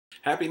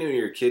Happy New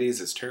Year, kiddies.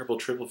 It's Terrible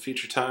Triple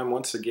Feature time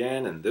once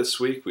again, and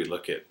this week we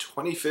look at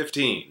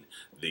 2015,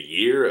 the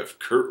year of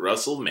Kurt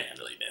Russell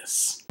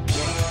manliness.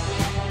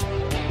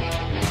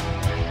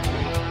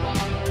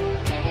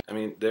 I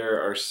mean, there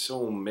are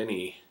so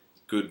many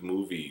good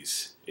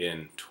movies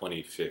in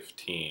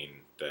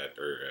 2015 that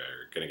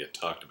are going to get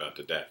talked about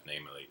to death,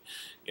 namely,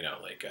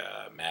 like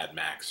Mad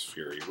Max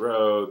Fury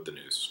Road, the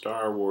new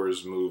Star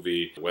Wars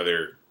movie,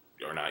 whether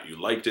or not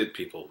you liked it,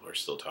 people are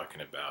still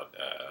talking about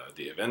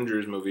the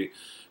Avengers movie.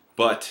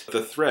 But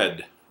the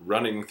thread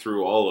running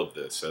through all of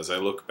this, as I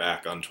look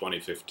back on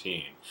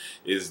 2015,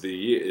 is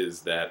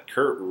that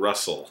Kurt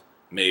Russell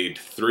made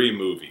 3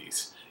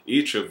 movies,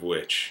 each of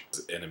which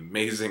is an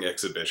amazing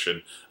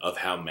exhibition of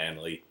how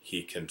manly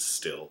he can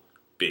still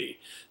be.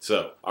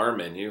 So our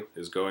menu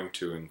is going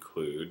to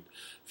include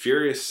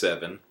Furious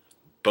 7,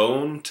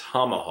 Bone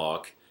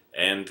Tomahawk,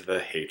 and the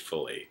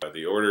Hateful Eight.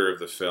 The order of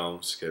the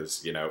films,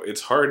 because,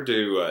 it's hard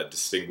to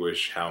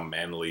distinguish how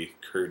manly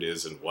Kurt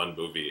is in one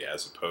movie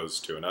as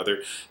opposed to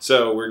another,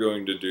 so we're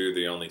going to do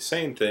the only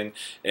sane thing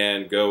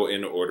and go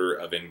in order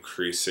of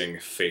increasing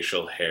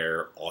facial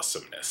hair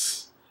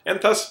awesomeness. And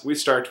thus, we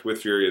start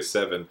with Furious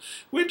 7,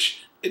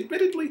 which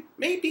admittedly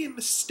may be a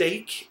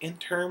mistake in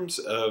terms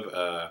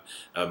of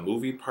a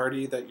movie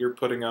party that you're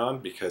putting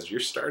on, because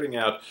you're starting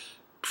out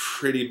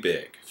pretty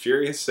big.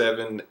 Furious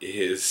 7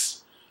 is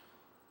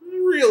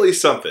really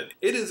something.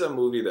 It is a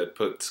movie that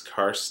puts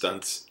car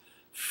stunts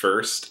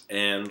first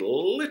and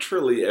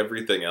literally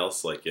everything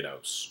else, like,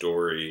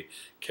 story,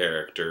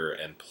 character,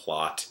 and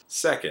plot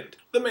second.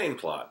 The main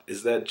plot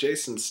is that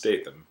Jason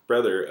Statham,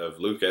 brother of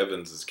Luke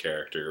Evans'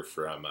 character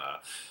from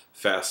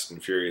Fast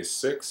and Furious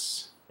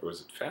 6, or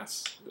was it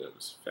Fast? It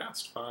was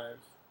Fast 5?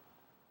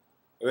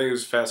 I think it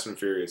was Fast and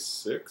Furious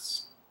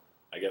 6.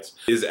 I guess,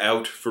 is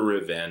out for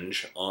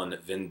revenge on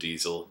Vin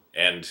Diesel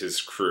and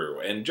his crew.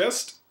 And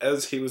just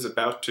as he was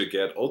about to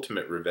get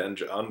ultimate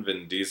revenge on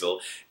Vin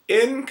Diesel,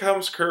 in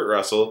comes Kurt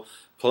Russell,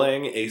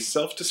 playing a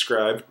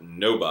self-described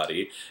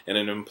nobody and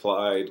an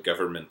implied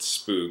government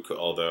spook,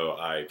 although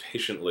I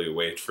patiently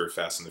wait for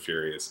Fast and the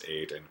Furious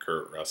 8 and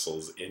Kurt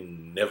Russell's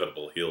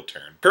inevitable heel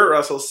turn. Kurt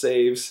Russell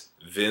saves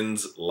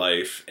Vin's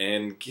life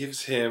and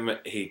gives him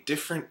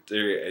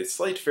a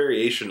slight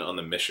variation on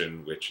the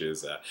mission, which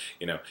is,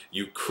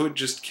 you could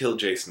just kill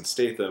Jason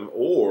Statham,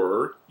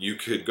 or you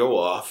could go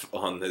off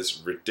on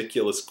this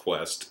ridiculous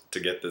quest to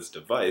get this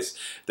device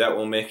that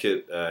will make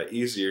it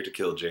easier to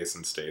kill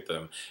Jason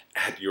Statham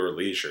at your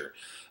leisure.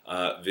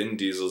 Vin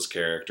Diesel's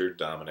character,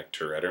 Dominic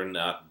Toretto,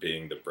 not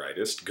being the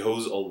brightest,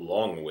 goes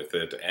along with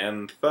it,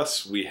 and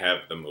thus we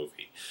have the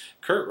movie.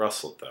 Kurt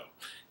Russell, though,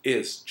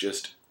 is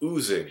just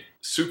oozing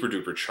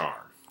super-duper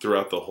charm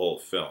throughout the whole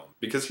film,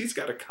 because he's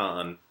got a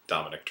con,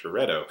 Dominic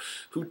Toretto,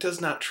 who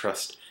does not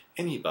trust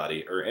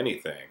anybody or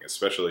anything,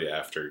 especially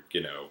after,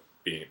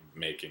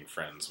 making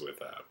friends with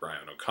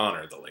Brian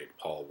O'Connor, the late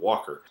Paul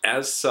Walker.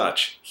 As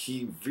such,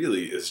 he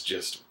really is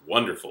just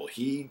wonderful.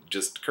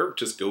 Kurt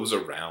just goes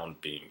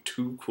around being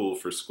too cool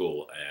for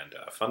school, and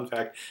fun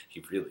fact,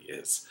 he really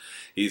is.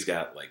 He's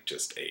got,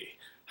 just a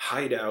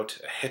hideout,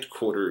 a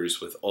headquarters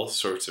with all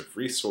sorts of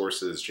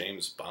resources,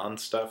 James Bond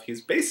stuff.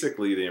 He's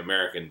basically the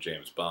American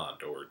James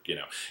Bond, or,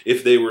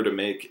 if they were to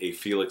make a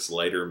Felix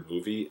Leiter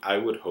movie, I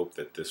would hope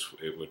that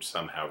it would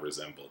somehow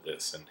resemble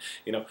this. And,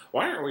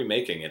 why aren't we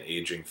making an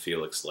aging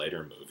Felix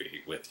Leiter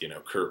movie with,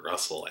 Kurt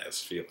Russell as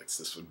Felix?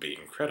 This would be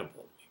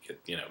incredible. We could,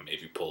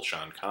 maybe pull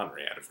Sean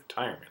Connery out of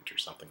retirement or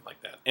something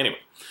like that. Anyway,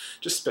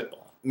 just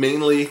spitball.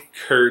 Mainly,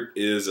 Kurt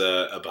is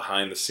a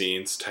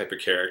behind-the-scenes type of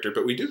character,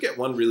 but we do get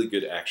one really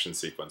good action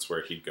sequence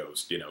where he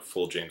goes,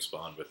 full James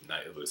Bond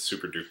with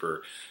super-duper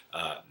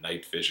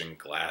night vision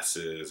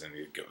glasses, and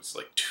he goes,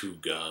 2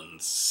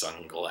 guns,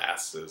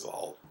 sunglasses,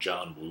 all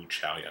John Woo,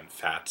 Chow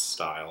Yun-Fat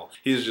style.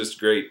 He's just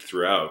great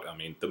throughout. I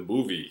mean, the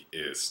movie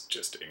is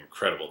just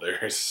incredible.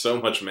 There is so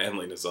much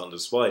manliness on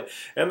display,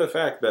 and the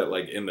fact that,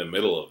 in the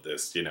middle of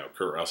this,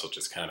 Kurt Russell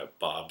just kind of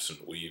bobs and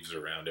weaves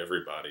around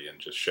everybody and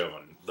just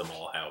showing them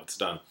all how it's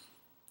done.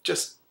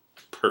 Just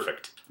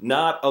perfect.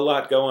 Not a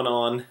lot going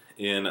on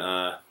in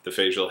the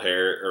facial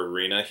hair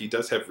arena. He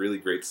does have really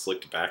great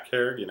slicked back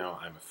hair.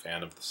 I'm a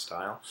fan of the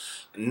style.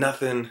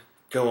 Nothing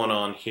going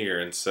on here,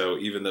 and so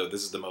even though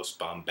this is the most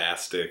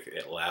bombastic,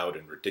 loud,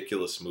 and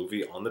ridiculous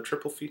movie on the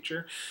triple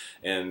feature,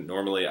 and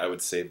normally I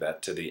would save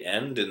that to the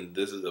end, and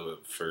this is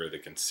for the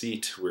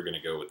conceit, we're going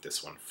to go with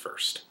this one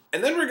first.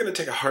 And then we're going to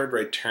take a hard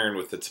right turn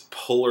with its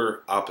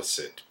polar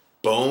opposite,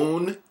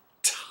 Bone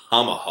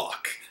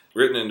Tomahawk.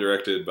 Written and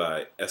directed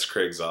by S.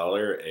 Craig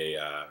Zahler,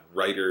 a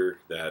writer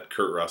that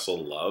Kurt Russell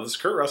loves.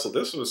 Kurt Russell,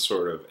 this was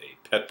sort of a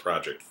pet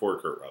project for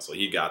Kurt Russell.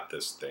 He got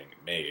this thing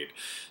made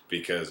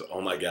because, oh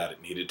my god,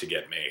 it needed to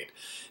get made.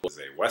 It was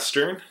a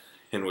Western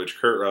in which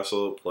Kurt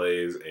Russell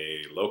plays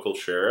a local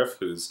sheriff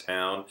whose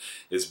town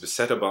is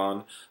beset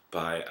upon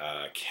by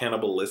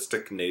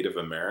cannibalistic Native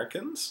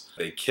Americans.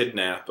 They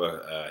kidnap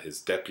his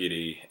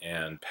deputy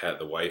and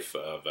the wife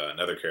of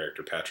another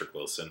character, Patrick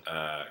Wilson.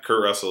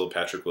 Kurt Russell,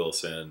 Patrick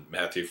Wilson,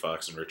 Matthew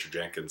Fox, and Richard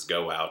Jenkins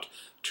go out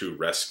to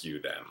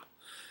rescue them.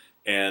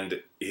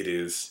 and it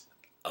is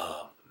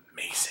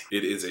amazing.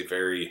 It is a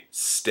very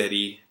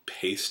steady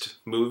paced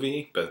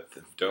movie, but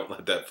don't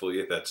let that fool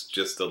you. That's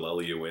just to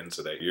lull you in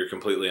so that you're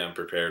completely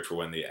unprepared for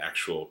when the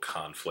actual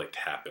conflict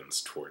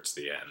happens towards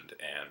the end,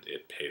 and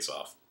it pays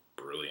off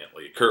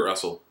brilliantly. Kurt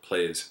Russell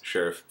plays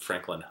Sheriff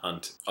Franklin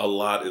Hunt. A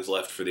lot is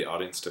left for the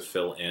audience to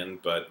fill in,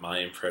 but my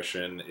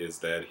impression is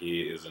that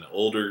he is an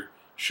older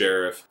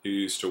sheriff who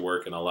used to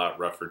work in a lot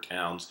rougher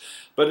towns,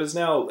 but is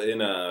now in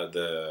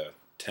the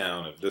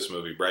town of this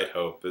movie, Bright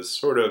Hope, is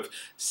sort of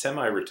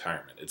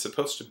semi-retirement. It's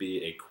supposed to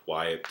be a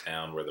quiet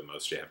town where the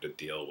most you have to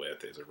deal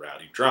with is a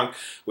rowdy drunk,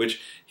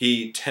 which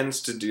he tends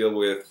to deal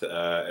with,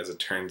 as it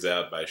turns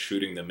out, by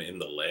shooting them in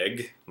the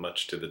leg,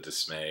 much to the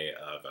dismay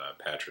of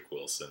Patrick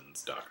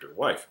Wilson's doctor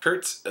wife.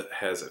 Kurtz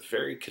has a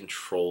very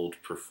controlled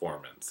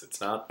performance. It's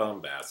not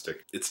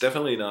bombastic. It's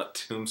definitely not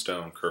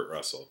Tombstone Kurt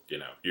Russell. You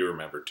know, you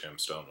remember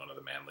Tombstone, one of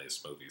the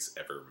manliest movies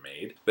ever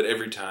made. But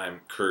every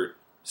time Kurt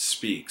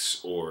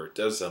speaks or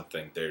does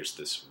something, there's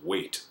this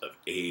weight of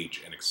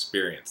age and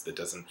experience that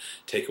doesn't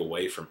take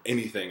away from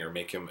anything or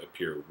make him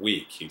appear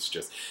weak.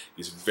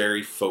 He's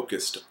very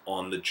focused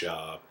on the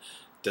job,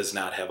 does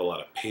not have a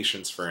lot of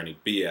patience for any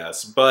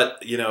BS,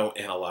 but, you know,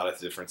 in a lot of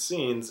different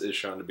scenes is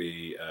shown to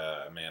be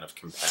a man of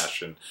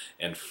compassion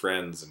and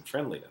friends and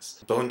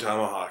friendliness. Bone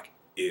Tomahawk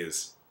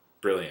is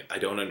brilliant. I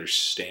don't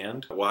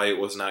understand why it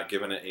was not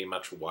given a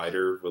much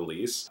wider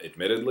release.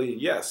 Admittedly,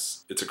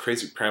 yes, it's a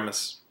crazy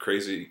premise,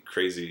 crazy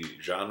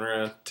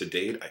genre. To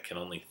date, I can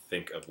only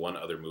think of one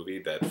other movie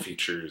that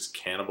features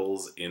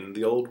cannibals in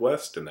the Old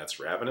West, and that's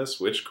Ravenous,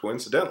 which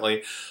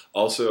coincidentally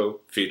also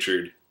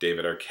featured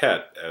David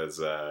Arquette, as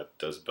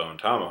does Bone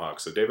Tomahawk.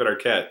 So David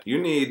Arquette, you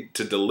need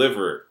to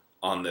deliver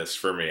on this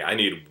for me. I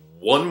need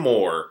one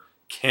more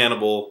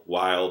cannibal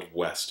Wild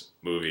West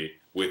movie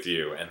with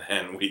you, and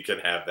then we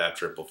could have that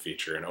triple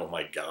feature, and oh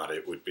my god,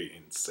 it would be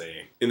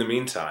insane. In the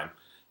meantime,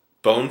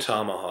 Bone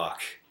Tomahawk,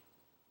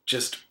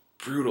 just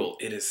brutal.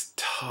 It is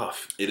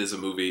tough. It is a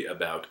movie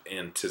about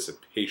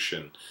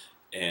anticipation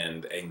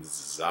and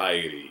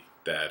anxiety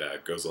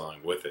that goes along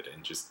with it,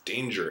 and just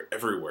danger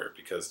everywhere,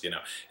 because, you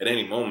know, at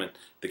any moment,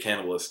 the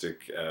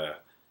cannibalistic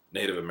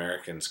Native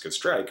Americans could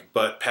strike,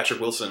 but Patrick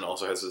Wilson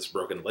also has this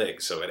broken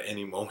leg, so at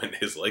any moment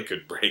his leg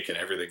could break and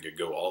everything could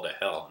go all to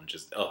hell, and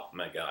just, oh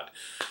my god.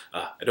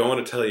 I don't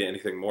want to tell you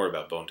anything more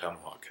about Bone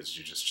Tomahawk, because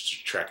you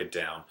just track it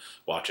down,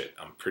 watch it.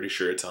 I'm pretty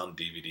sure it's on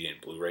DVD and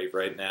Blu-ray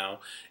right now.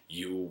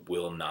 You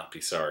will not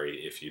be sorry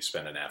if you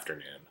spend an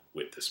afternoon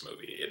with this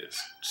movie. It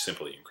is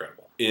simply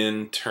incredible.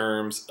 In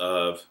terms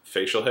of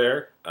facial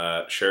hair,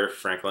 Sheriff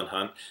Franklin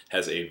Hunt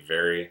has a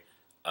very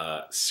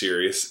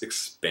serious,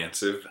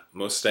 expansive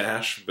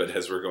mustache, but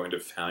as we're going to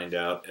find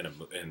out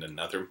in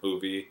another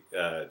movie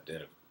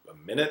in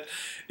a minute,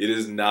 it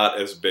is not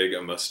as big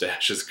a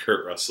mustache as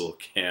Kurt Russell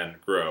can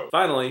grow.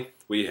 Finally,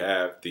 we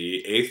have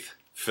the 8th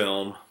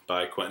film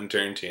by Quentin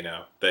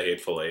Tarantino, The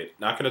Hateful Eight.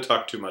 Not going to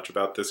talk too much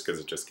about this because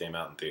it just came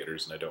out in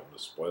theaters and I don't want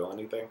to spoil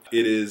anything.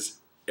 It is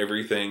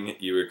everything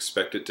you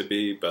expect it to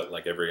be, but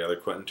like every other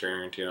Quentin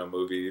Tarantino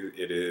movie,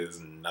 it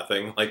is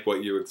nothing like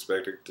what you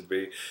expect it to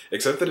be,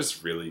 except that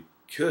it's really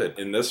good.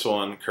 In this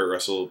one, Kurt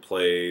Russell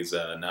plays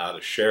not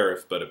a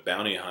sheriff, but a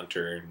bounty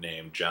hunter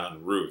named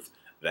John Ruth,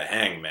 the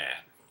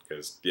hangman.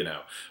 Because, you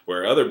know,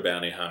 where other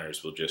bounty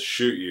hunters will just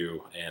shoot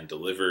you and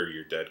deliver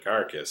your dead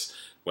carcass,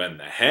 when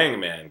the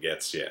hangman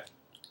gets you,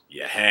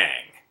 you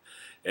hang.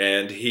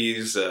 And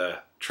he's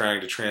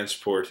trying to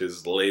transport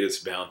his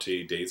latest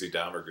bounty, Daisy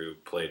Domergue,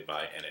 played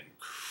by an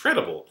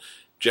incredible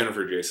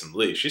Jennifer Jason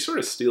Leigh. She sort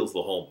of steals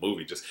the whole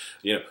movie. Just,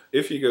 you know,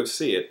 if you go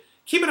see it,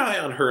 keep an eye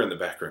on her in the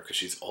background because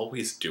she's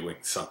always doing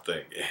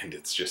something, and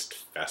it's just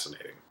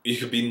fascinating. You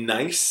could be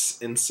nice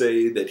and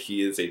say that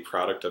he is a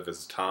product of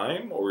his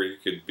time, or you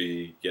could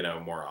be, you know,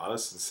 more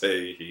honest and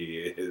say he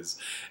is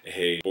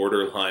a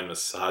borderline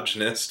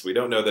misogynist. We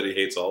don't know that he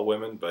hates all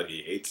women, but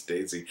he hates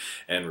Daisy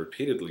and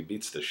repeatedly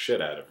beats the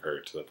shit out of her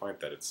to the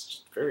point that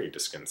it's very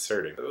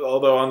disconcerting.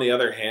 Although, on the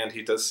other hand,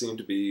 he does seem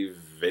to be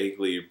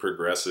vaguely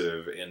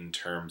progressive in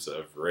terms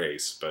of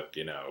race, but,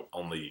 you know,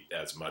 only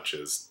as much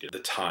as the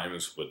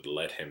times would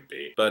let him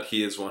be. But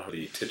he is one of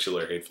the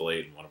titular Hateful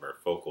Eight and one of our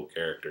focal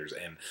characters,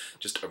 and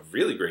just a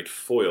really great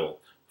foil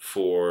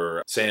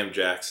for Sam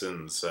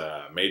Jackson's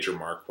Major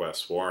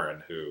Marquess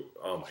Warren, who,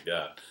 oh my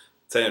god,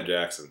 Sam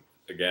Jackson,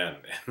 again,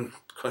 in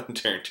Quentin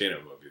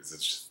Tarantino movies,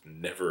 it's just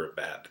never a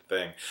bad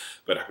thing.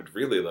 But I would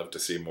really love to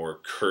see more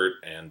Kurt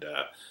and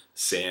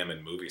Sam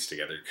in movies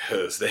together,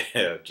 because they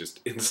have just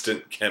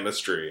instant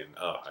chemistry, and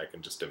oh, I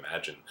can just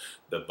imagine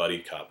the buddy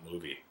cop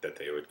movie that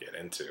they would get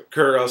into.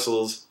 Kurt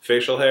Russell's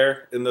facial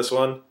hair in this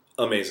one,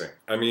 amazing.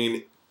 I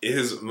mean,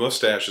 his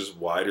mustache is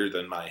wider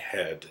than my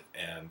head,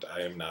 and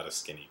I am not a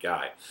skinny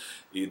guy.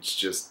 It's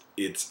just,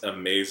 it's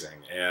amazing.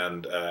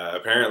 And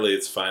apparently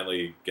it's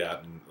finally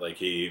gotten, like,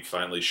 he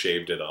finally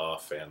shaved it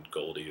off, and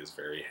Goldie is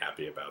very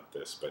happy about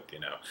this. But, you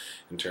know,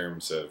 in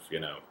terms of, you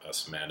know,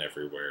 us men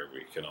everywhere,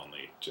 we can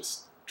only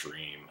just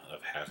dream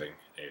of having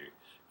a,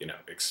 you know,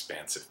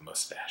 expansive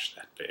mustache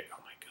that big.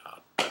 Oh my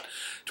god. But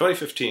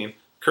 2015,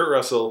 Kurt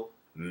Russell,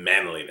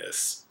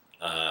 Manliness.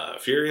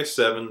 Furious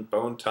 7,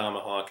 Bone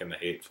Tomahawk, and the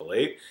Hateful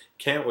Eight.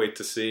 Can't wait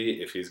to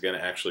see if he's going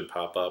to actually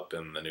pop up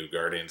in the new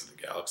Guardians of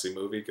the Galaxy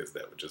movie, because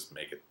that would just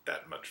make it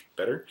that much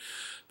better.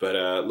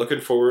 But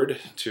looking forward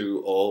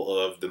to all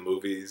of the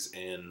movies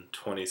in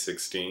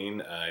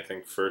 2016. I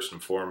think first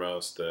and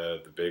foremost,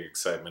 the big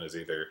excitement is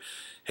either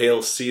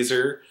Hail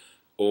Caesar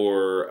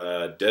or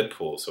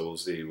Deadpool, so we'll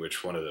see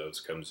which one of those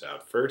comes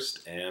out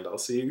first, and I'll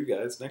see you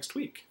guys next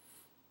week.